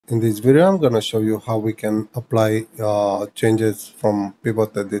In this video, I'm going to show you how we can apply changes from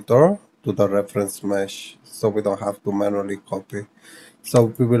pivot editor to the reference mesh so we don't have to manually copy.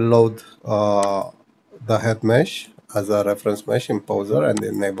 So we will load the head mesh as a reference mesh in Poser and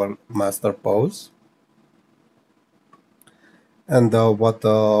enable master pose. And what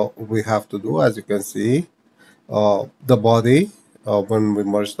we have to do, as you can see, the body, when we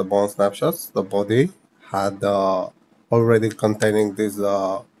merged the bone snapshots, the body had already containing this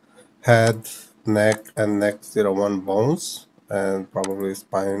head, neck, and neck 01 bones, and probably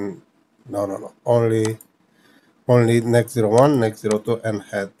spine. No. Only neck 01, neck 02, and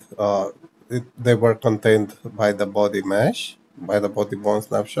head. They were contained by the body mesh, by the body bone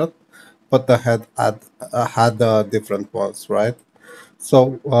snapshot, but the head had different ones, right?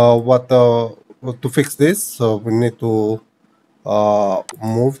 So to fix this, so we need to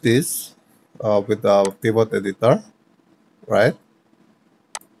move this with the pivot editor, right?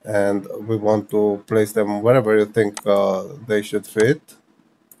 And we want to place them wherever you think they should fit.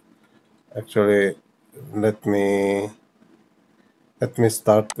 Actually, let me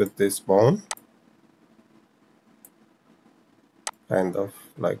start with this bone, kind of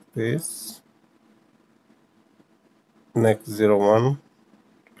like this. Neck 01,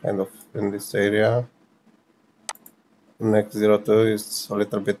 kind of in this area. Neck 02 is a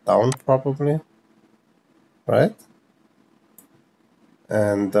little bit down, probably, right?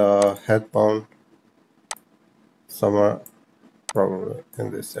 And head bone somewhere probably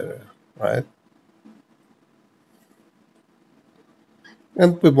in this area, right?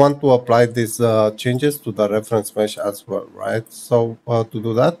 And we want to apply these changes to the reference mesh as well, right? So to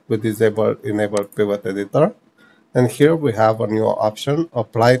do that, we enable pivot editor. And here we have a new option,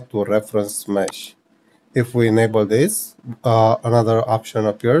 apply to reference mesh. If we enable this, another option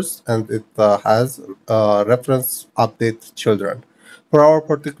appears, and it has reference update children. For our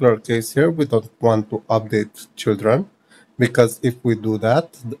particular case here, we don't want to update children, because if we do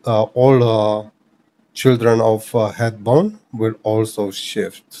that, all children of head bone will also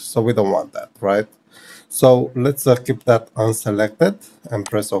shift. So we don't want that, right? So let's keep that unselected and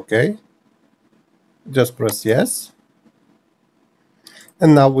press OK. Just press yes.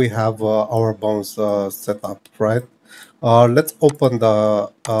 And now we have our bones set up, right? Let's open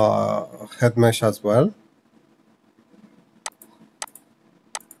the head mesh as well.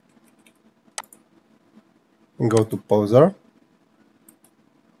 And go to Poser.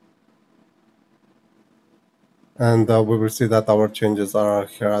 And we will see that our changes are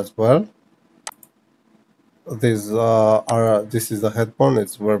here as well. This is the head bone,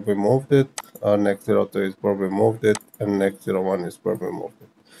 it's where we moved it. Neck 02 is where we moved it, and neck 01 is where we moved it.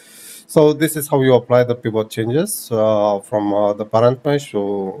 So this is how you apply the pivot changes from the parent mesh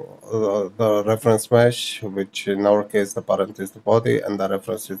to the reference mesh, which in our case the parent is the body and the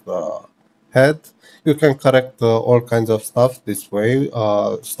reference is the head. You can correct all kinds of stuff this way.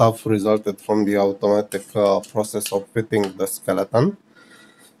 Stuff resulted from the automatic process of fitting the skeleton.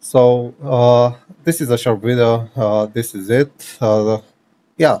 So this is a short video. This is it.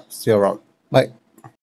 Yeah, see you around. Bye.